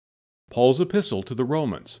Paul's Epistle to the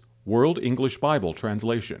Romans, World English Bible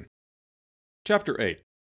Translation. Chapter 8.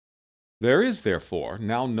 There is therefore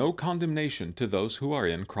now no condemnation to those who are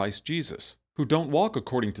in Christ Jesus, who don't walk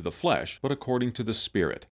according to the flesh, but according to the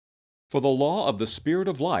Spirit. For the law of the Spirit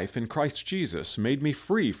of life in Christ Jesus made me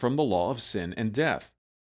free from the law of sin and death.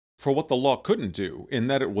 For what the law couldn't do, in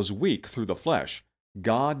that it was weak through the flesh,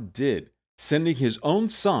 God did, sending His own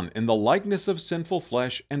Son in the likeness of sinful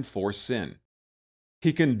flesh and for sin.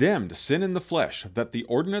 He condemned sin in the flesh, that the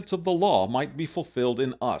ordinance of the law might be fulfilled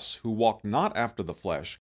in us, who walk not after the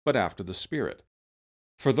flesh, but after the Spirit.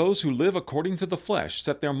 For those who live according to the flesh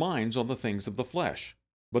set their minds on the things of the flesh,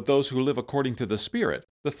 but those who live according to the Spirit,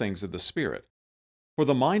 the things of the Spirit. For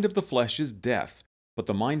the mind of the flesh is death, but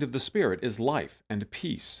the mind of the Spirit is life and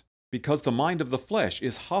peace, because the mind of the flesh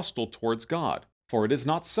is hostile towards God, for it is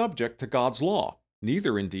not subject to God's law,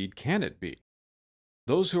 neither indeed can it be.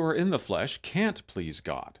 Those who are in the flesh can't please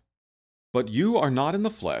God. But you are not in the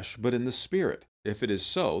flesh, but in the Spirit, if it is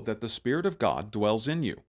so that the Spirit of God dwells in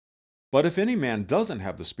you. But if any man doesn't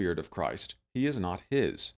have the Spirit of Christ, he is not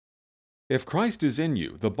his. If Christ is in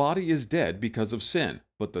you, the body is dead because of sin,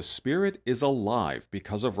 but the Spirit is alive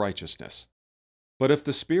because of righteousness. But if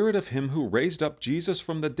the Spirit of Him who raised up Jesus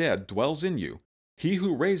from the dead dwells in you, He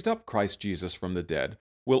who raised up Christ Jesus from the dead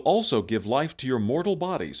will also give life to your mortal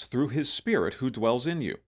bodies through His Spirit who dwells in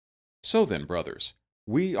you. So then, brothers,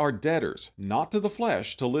 we are debtors, not to the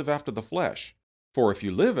flesh, to live after the flesh. For if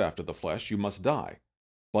you live after the flesh, you must die.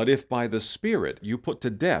 But if by the Spirit you put to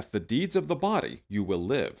death the deeds of the body, you will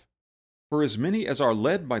live. For as many as are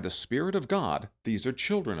led by the Spirit of God, these are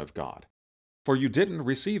children of God. For you didn't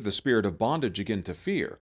receive the spirit of bondage again to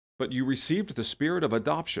fear, but you received the Spirit of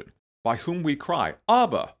adoption, by whom we cry,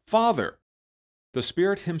 Abba, Father! The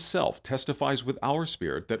Spirit Himself testifies with our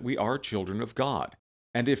spirit that we are children of God.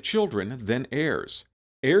 And if children, then heirs,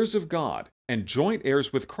 heirs of God, and joint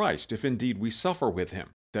heirs with Christ, if indeed we suffer with Him,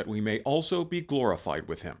 that we may also be glorified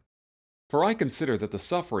with Him. For I consider that the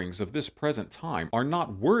sufferings of this present time are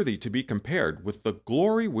not worthy to be compared with the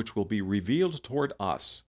glory which will be revealed toward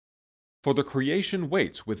us. For the creation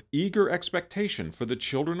waits with eager expectation for the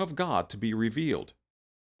children of God to be revealed.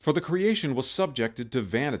 For the creation was subjected to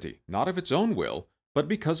vanity, not of its own will, but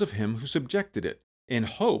because of Him who subjected it, in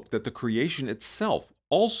hope that the creation itself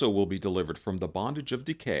also will be delivered from the bondage of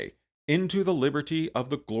decay into the liberty of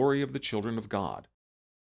the glory of the children of God.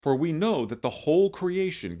 For we know that the whole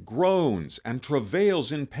creation groans and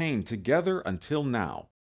travails in pain together until now.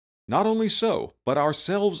 Not only so, but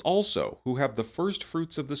ourselves also, who have the first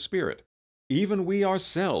fruits of the Spirit, even we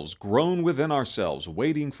ourselves groan within ourselves,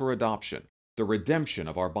 waiting for adoption, the redemption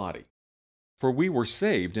of our body. For we were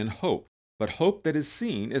saved in hope, but hope that is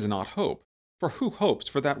seen is not hope. For who hopes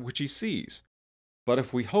for that which he sees? But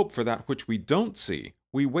if we hope for that which we don't see,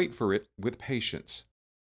 we wait for it with patience.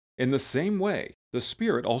 In the same way, the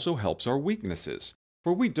Spirit also helps our weaknesses,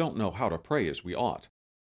 for we don't know how to pray as we ought.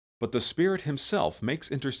 But the Spirit Himself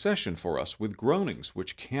makes intercession for us with groanings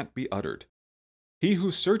which can't be uttered. He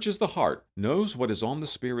who searches the heart knows what is on the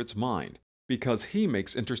Spirit's mind, because He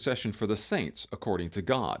makes intercession for the saints according to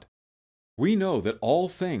God. We know that all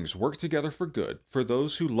things work together for good for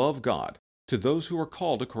those who love God, to those who are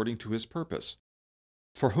called according to His purpose.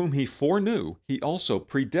 For whom He foreknew, He also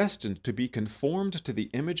predestined to be conformed to the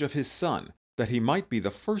image of His Son, that He might be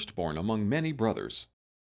the firstborn among many brothers.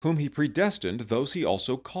 Whom He predestined, those He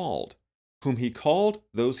also called. Whom He called,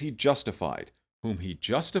 those He justified. Whom He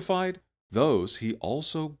justified, those He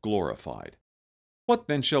also glorified. What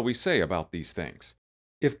then shall we say about these things?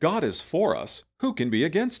 If God is for us, who can be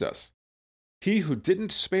against us? He who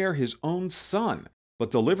didn't spare His own Son, but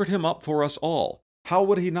delivered Him up for us all, how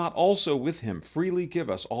would He not also with Him freely give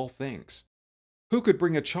us all things? Who could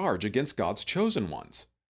bring a charge against God's chosen ones?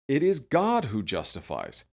 It is God who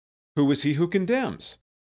justifies. Who is he who condemns?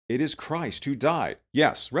 It is Christ who died,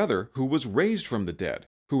 yes, rather, who was raised from the dead,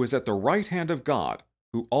 who is at the right hand of God,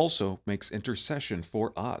 who also makes intercession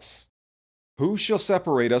for us. Who shall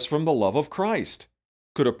separate us from the love of Christ?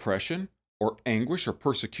 Could oppression, or anguish, or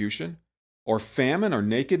persecution, or famine, or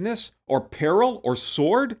nakedness, or peril, or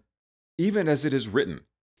sword? Even as it is written,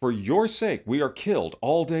 For your sake we are killed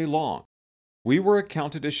all day long. We were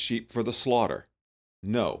accounted as sheep for the slaughter.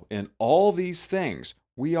 No, in all these things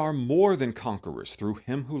we are more than conquerors through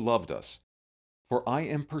Him who loved us. For I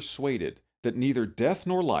am persuaded that neither death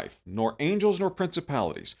nor life, nor angels nor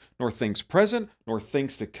principalities, nor things present, nor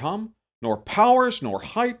things to come, nor powers, nor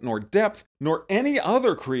height, nor depth, nor any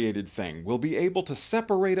other created thing will be able to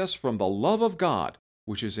separate us from the love of God,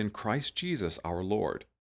 which is in Christ Jesus our Lord.